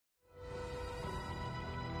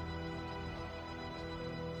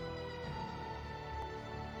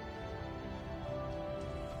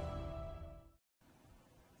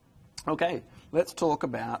Okay, let's talk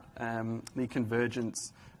about the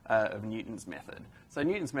convergence of Newton's method. So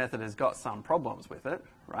Newton's method has got some problems with it,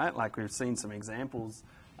 right? Like we've seen some examples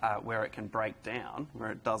where it can break down, where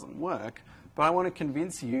it doesn't work. But I want to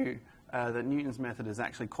convince you that Newton's method is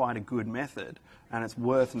actually quite a good method, and it's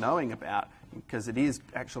worth knowing about because it is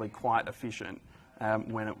actually quite efficient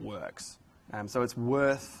when it works. So it's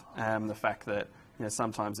worth the fact that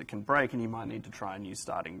sometimes it can break, and you might need to try a new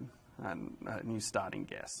starting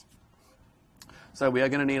guess. So we are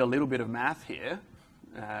going to need a little bit of math here,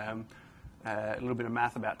 a little bit of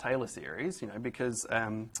math about Taylor series, because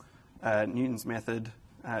Newton's method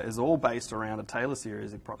is all based around a Taylor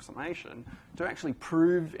series approximation. To actually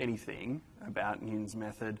prove anything about Newton's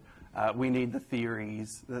method, we need the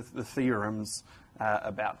theories, the theorems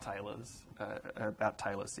about Taylor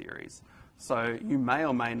series. So you may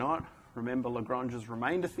or may not remember Lagrange's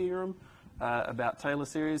remainder theorem about Taylor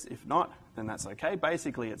series. If not, then that's okay.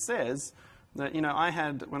 Basically, it says that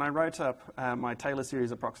when I wrote up my Taylor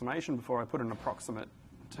series approximation before, I put an approximate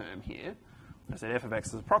term here. I said f of x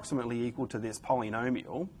is approximately equal to this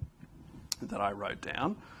polynomial that I wrote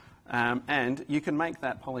down, and you can make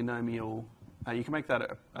that polynomial.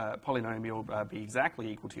 Polynomial be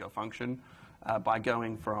exactly equal to your function by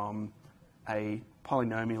going from a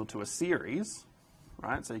polynomial to a series,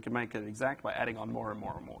 right? So you can make it exact by adding on more and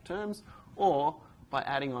more and more terms, or by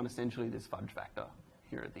adding on essentially this fudge factor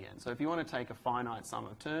here at the end. So if you want to take a finite sum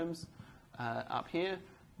of terms up here,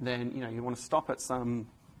 then you want to stop at some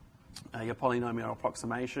your polynomial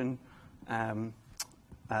approximation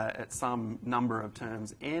at some number of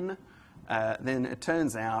terms n. Then it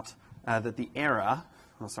turns out that the error,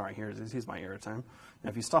 here's my error term. Now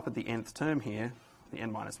if you stop at the nth term here, the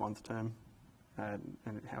n minus 1th term,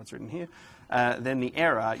 and how it's written here, then the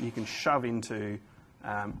error you can shove into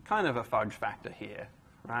kind of a fudge factor here,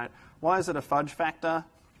 right? Why is it a fudge factor?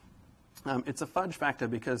 It's a fudge factor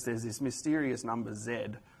because there's this mysterious number z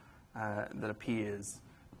that appears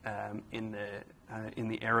in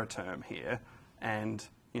the error term here, and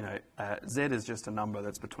z is just a number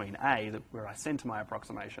that's between a, where I center my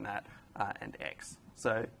approximation at, and x.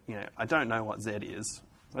 So I don't know what z is.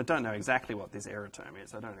 I don't know exactly what this error term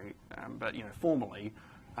is. I don't know, but formally,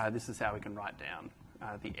 this is how we can write down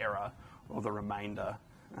the error or the remainder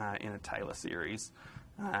in a Taylor series,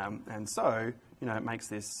 and so it makes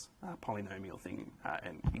this polynomial thing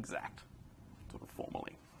exact, sort of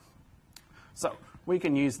formally. So we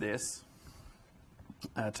can use this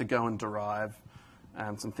to go and derive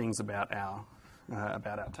some things about our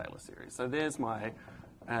Taylor series. So there's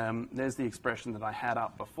there's the expression that I had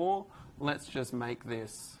up before. Let's just make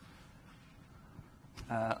this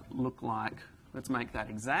let's make that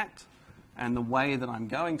exact. And the way that I'm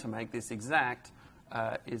going to make this exact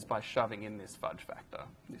is by shoving in this fudge factor,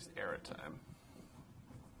 this error term.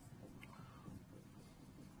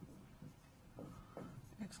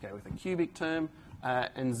 xk with a cubic term,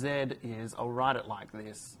 and z is, I'll write it like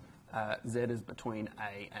this, z is between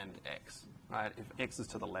a and x, right? If x is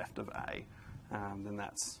to the left of a, then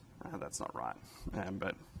that's not right,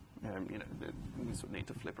 but this would need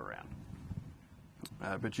to flip around.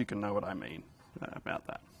 But you can know what I mean about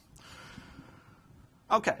that.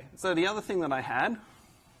 Okay, so the other thing that I had,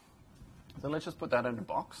 so let's just put that in a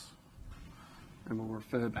box, and we'll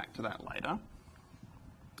refer back to that later.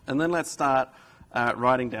 And then let's start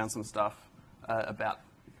writing down some stuff about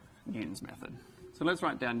Newton's method. So let's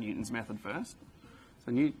write down Newton's method first.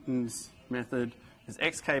 So Newton's method is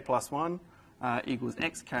xk plus 1 equals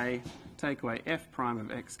xk, take away f prime of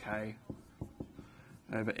xk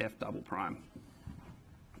over f double prime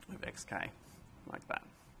of xk, like that.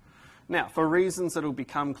 Now, for reasons that will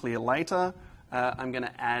become clear later, I'm going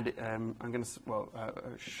to add,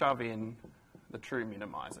 shove in the true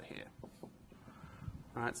minimizer here.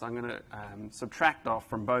 All right, so I'm going to subtract off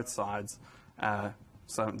from both sides,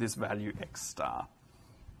 so this value x star.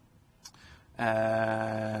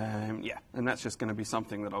 And that's just going to be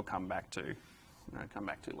something that I'll come back to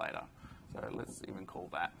later. So let's even call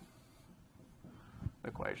that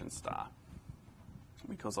equation star,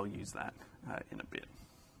 because I'll use that in a bit.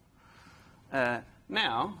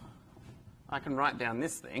 Now, I can write down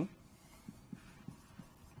this thing.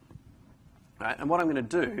 Right, and what I'm going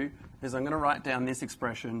to do is I'm going to write down this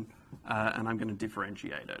expression and I'm going to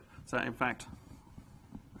differentiate it. So in fact,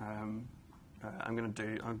 I'm going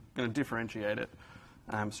to differentiate it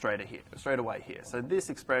straight away here. So this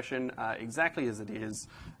expression, exactly as it is,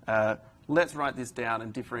 let's write this down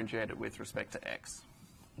and differentiate it with respect to x.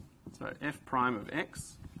 So f prime of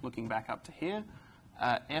x, looking back up to here,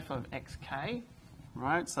 f of xk,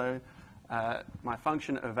 right? So my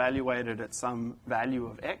function evaluated at some value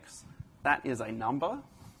of x, that is a number,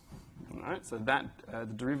 All right, so that the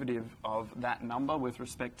derivative of that number with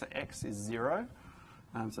respect to x is 0.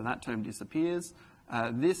 So that term disappears.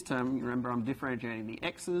 This term, remember, I'm differentiating the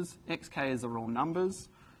x's. xk's are all numbers.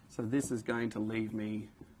 So this is going to leave me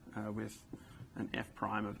with an f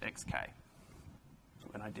prime of xk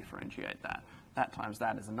when I differentiate that. That times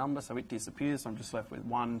that is a number, so it disappears. So I'm just left with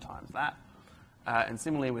 1 times that. And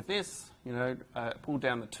similarly with this, pull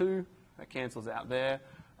down the 2. That cancels out there.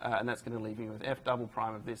 And that's going to leave me with f double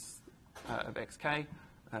prime of this of xk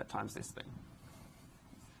times this thing.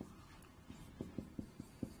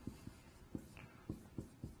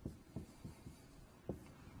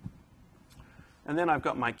 And then I've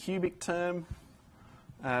got my cubic term.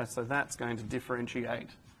 So that's going to differentiate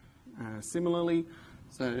similarly.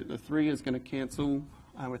 So the 3 is going to cancel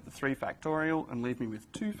with the 3 factorial and leave me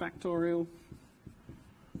with 2 factorial.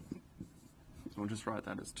 So I'll just write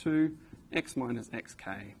that as 2. X minus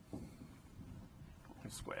xk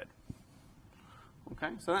squared.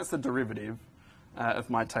 Okay, so that's the derivative of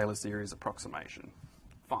my Taylor series approximation.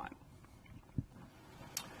 Fine.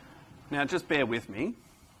 Now just bear with me.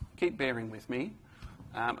 Keep bearing with me.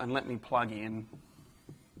 And let me plug in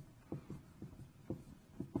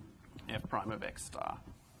f prime of x star.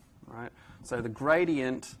 All right? So the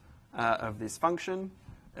gradient of this function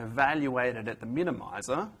evaluated at the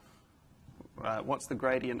minimizer. What's the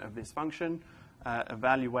gradient of this function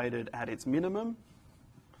evaluated at its minimum?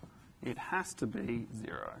 It has to be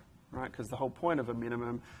 0, right? Because the whole point of a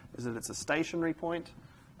minimum is that it's a stationary point.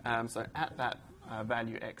 So at that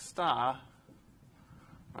value x star,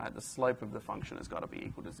 right, the slope of the function has got to be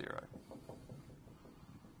equal to 0.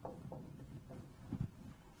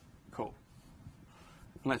 Cool.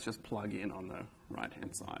 Let's just plug in on the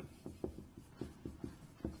right-hand side.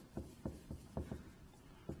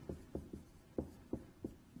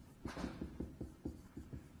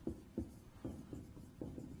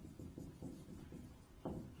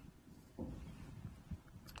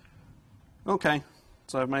 Okay,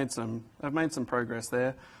 so I've made some progress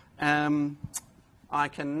there. I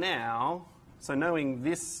can now, so knowing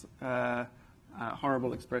this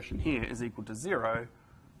horrible expression here is equal to 0,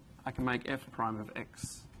 I can make f prime of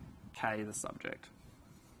xk the subject.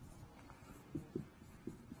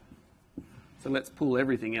 So let's pull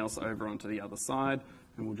everything else over onto the other side,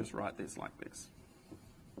 and we'll just write this like this.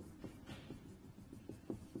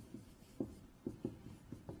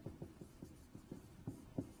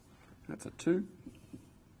 That's a 2.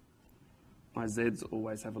 My z's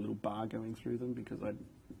always have a little bar going through them because I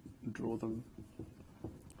draw them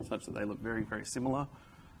such that they look very, very similar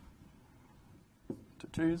to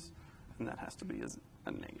 2's, and that has to be as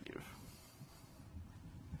a negative.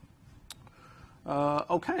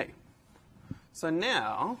 Okay, so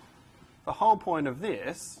now the whole point of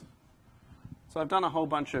this, so I've done a whole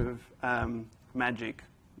bunch of magic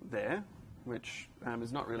there, which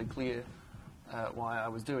is not really clear why I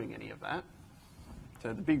was doing any of that.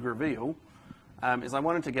 So the big reveal is I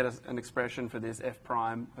wanted to get an expression for this f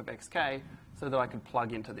prime of xk so that I could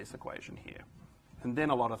plug into this equation here. And then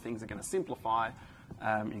a lot of things are going to simplify,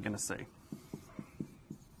 you're going to see.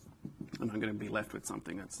 And I'm going to be left with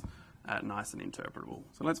something that's nice and interpretable.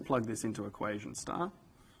 So let's plug this into equation star.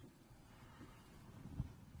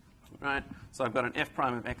 Right, so I've got an f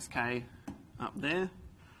prime of xk up there.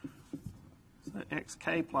 So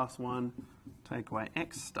xk plus 1 take away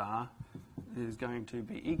x star is going to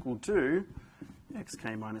be equal to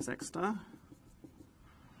xk minus x star.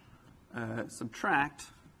 Subtract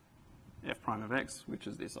f prime of x, which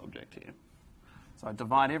is this object here. So I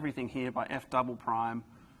divide everything here by f double prime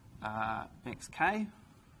xk,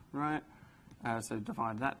 right? So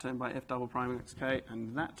divide that term by f double prime xk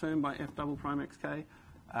and that term by f double prime xk,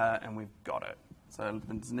 and we've got it. So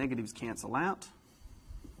the negatives cancel out.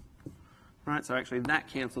 Right, so actually that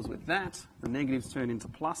cancels with that. The negatives turn into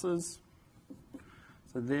pluses.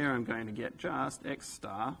 So there I'm going to get just x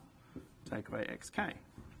star take away xk.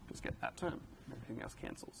 Just get that term. Everything else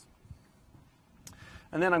cancels.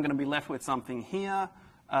 And then I'm going to be left with something here.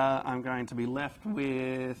 I'm going to be left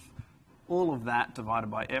with all of that divided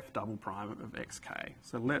by f double prime of xk.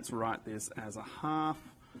 So let's write this as a half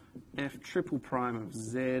f triple prime of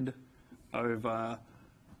z over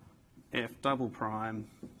f double prime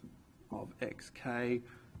of xk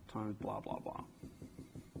times blah, blah, blah.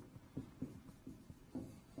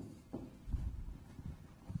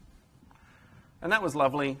 And that was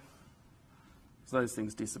lovely. So those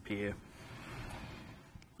things disappear.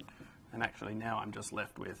 And actually now I'm just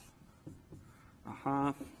left with a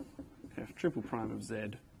half f triple prime of z,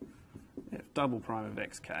 f double prime of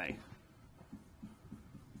xk.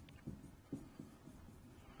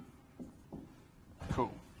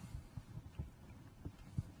 Cool.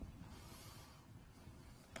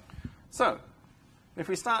 So, if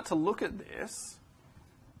we start to look at this,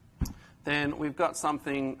 then we've got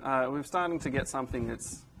something, we're starting to get something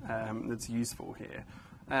that's useful here.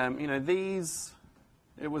 You know,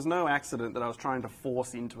 it was no accident that I was trying to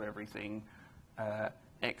force into everything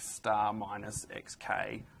x star minus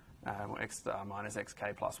xk, or x star minus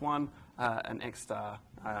xk plus 1, and x star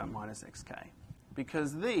minus xk.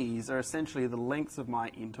 Because these are essentially the lengths of my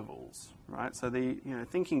intervals, right? So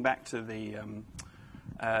thinking back to the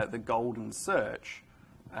golden search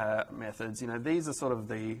methods, you know, these are sort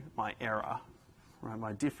of my error, right?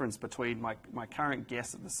 My difference between my current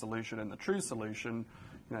guess at the solution and the true solution.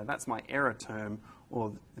 You know, that's my error term,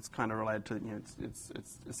 or it's kind of related to, you know, it's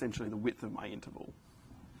essentially the width of my interval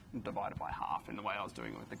divided by half in the way I was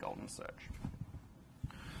doing it with the golden search.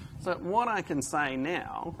 So what I can say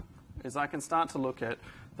now is I can start to look at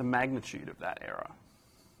the magnitude of that error.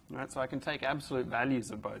 Right? So I can take absolute values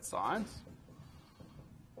of both sides.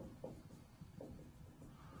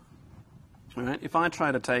 Right? If I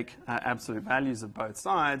try to take absolute values of both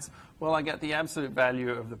sides, well, I get the absolute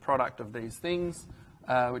value of the product of these things,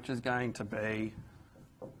 which is going to be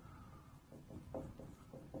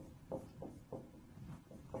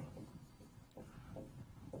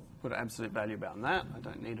put an absolute value about that. I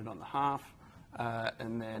don't need it on the half.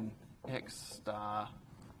 And then x star,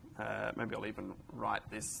 maybe I'll even write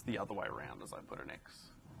this the other way around as I put an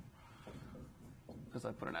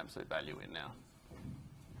absolute value in now,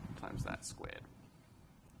 times that squared.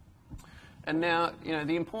 And now, you know,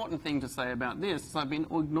 the important thing to say about this is I've been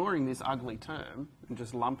ignoring this ugly term and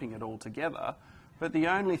just lumping it all together, but the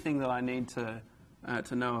only thing that I need to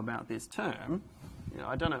know about this term, you know,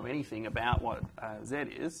 I don't know anything about what z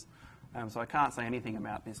is, so I can't say anything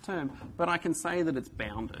about this term, but I can say that it's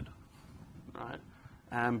bounded, right?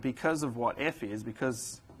 Because of what f is,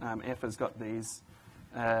 because f has got these,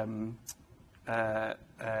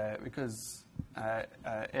 because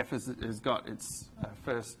f has got its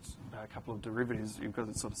first couple of derivatives, because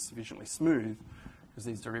it's sort of sufficiently smooth, because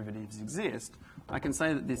these derivatives exist, I can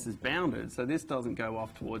say that this is bounded, so this doesn't go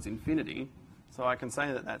off towards infinity, so I can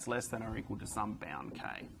say that that's less than or equal to some bound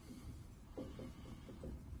k.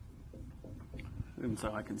 And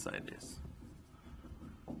so I can say this.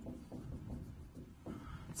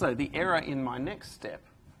 So the error in my next step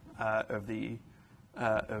of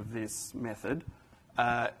this method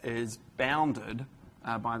is bounded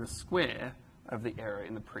by the square of the error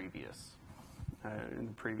in the previous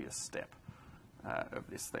step of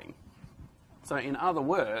this thing. So in other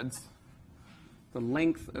words, the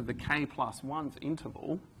length of the k plus 1th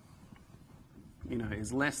interval, you know,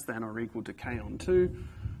 is less than or equal to k on 2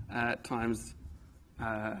 times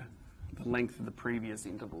the length of the previous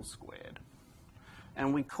interval squared.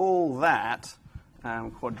 And we call that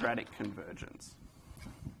quadratic convergence.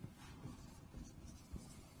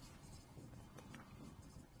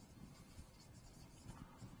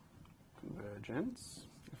 Convergence,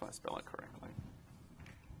 if I spell it correctly.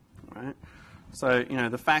 All right. So, you know,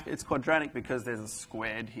 the fact it's quadratic because there's a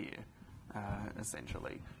squared here,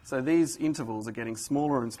 essentially. So these intervals are getting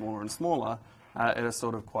smaller and smaller and smaller at a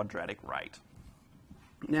sort of quadratic rate.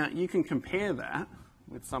 Now, you can compare that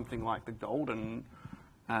with something like the golden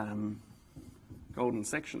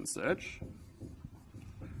section search,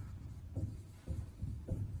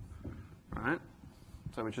 right?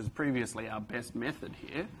 So, which is previously our best method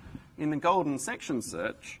here. In the golden section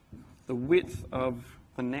search, the width of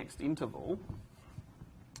the next interval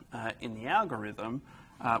in the algorithm,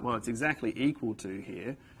 well, it's exactly equal to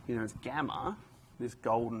here. You know, it's gamma, this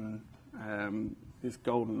golden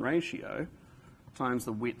ratio, times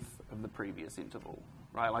the width of the previous interval,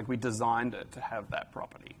 right? Like we designed it to have that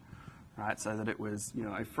property, right? So that it was, you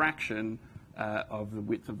know, a fraction of the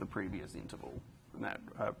width of the previous interval. And that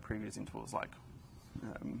previous interval is like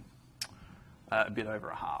a bit over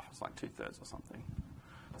a half. It's like 2/3 or something.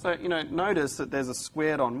 So, you know, notice that there's a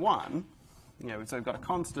squared on 1. You know, so we've got a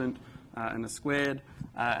constant and a squared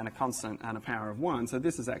and a constant and a power of 1. So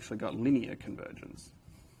this has actually got linear convergence.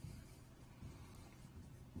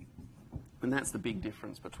 And that's the big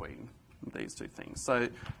difference between these two things. So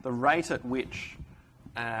the rate at which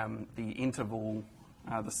the interval,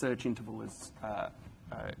 the search interval is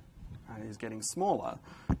getting smaller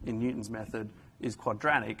in Newton's method is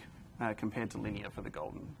quadratic compared to linear for the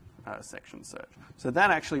golden section search. So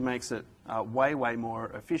that actually makes it way, way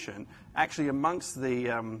more efficient. Actually, amongst the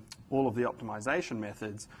all of the optimization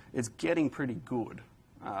methods, it's getting pretty good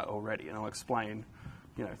already. And I'll explain,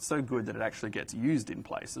 you know, it's so good that it actually gets used in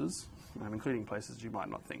places, including places you might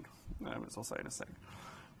not think, as I'll say in a sec.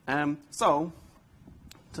 So,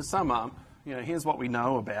 to sum up, you know, here's what we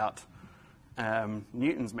know about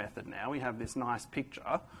Newton's method now. We have this nice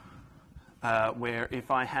picture where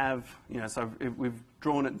if I have, so if we've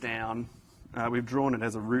drawn it down, we've drawn it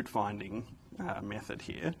as a root finding method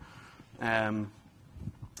here, but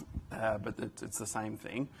it's the same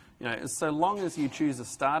thing. So long as you choose a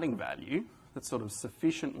starting value that's sort of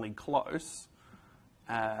sufficiently close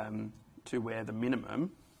to where the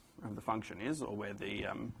minimum of the function is, or where the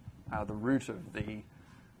root of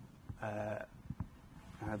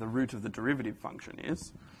the derivative function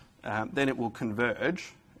is, then it will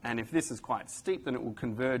converge. And if this is quite steep, then it will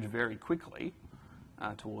converge very quickly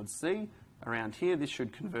towards C. Around here, this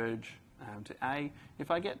should converge to A.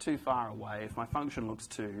 If I get too far away, if my function looks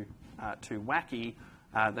too wacky,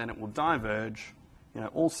 then it will diverge.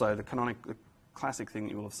 Also, the classic thing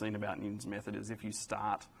that you will have seen about Newton's method is if you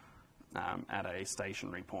start at a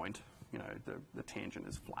stationary point, the tangent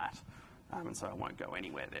is flat, and so it won't go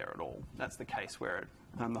anywhere there at all. That's the case where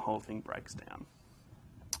the whole thing breaks down.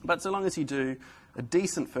 But so long as you do a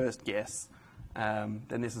decent first guess,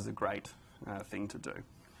 then this is a great thing to do.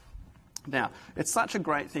 Now, it's such a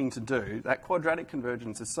great thing to do, that quadratic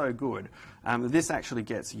convergence is so good that this actually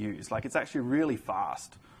gets used. Like, it's actually really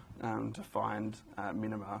fast to find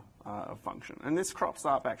minima of function. And this crops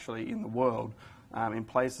up actually in the world in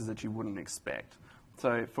places that you wouldn't expect.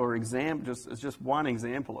 So, for example, just one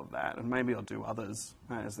example of that, and maybe I'll do others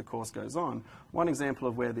as the course goes on, one example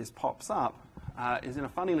of where this pops up is in a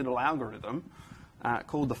funny little algorithm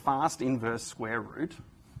called the fast inverse square root.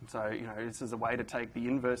 So, this is a way to take the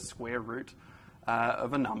inverse square root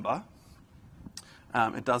of a number.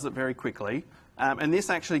 It does it very quickly. And this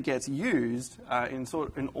actually gets used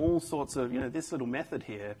in all sorts of, this little method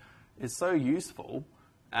here is so useful.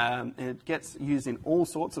 It gets used in all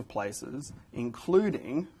sorts of places,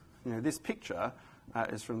 including, this picture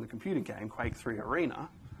is from the computer game Quake 3 Arena.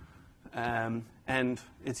 And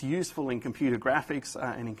it's useful in computer graphics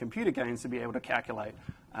and in computer games to be able to calculate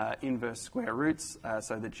inverse square roots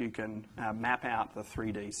so that you can map out the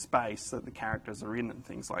 3D space that the characters are in and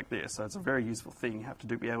things like this. So it's a very useful thing. You have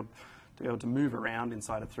to be able to move around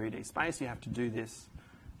inside a 3D space. You have to do this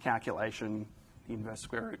calculation, the inverse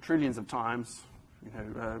square root, trillions of times,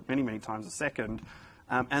 many, many times a second.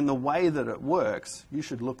 And the way that it works, you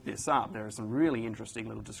should look this up. There are some really interesting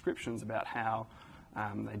little descriptions about how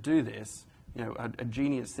they do this. A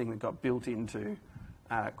genius thing that got built into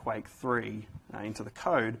Quake 3 into the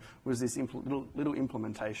code was this little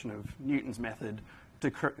implementation of Newton's method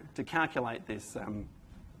to calculate this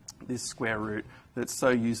square root that's so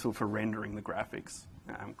useful for rendering the graphics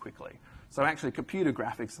quickly. So actually, computer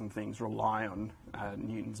graphics and things rely on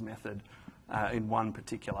Newton's method in one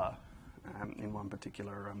particular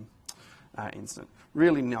instant.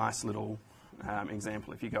 Really nice little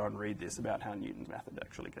example if you go and read this about how Newton's method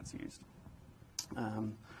actually gets used.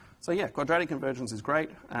 So yeah, quadratic convergence is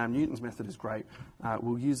great. Newton's method is great.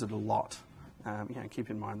 We'll use it a lot. Keep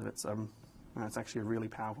in mind that it's actually a really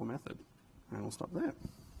powerful method. And we'll stop there.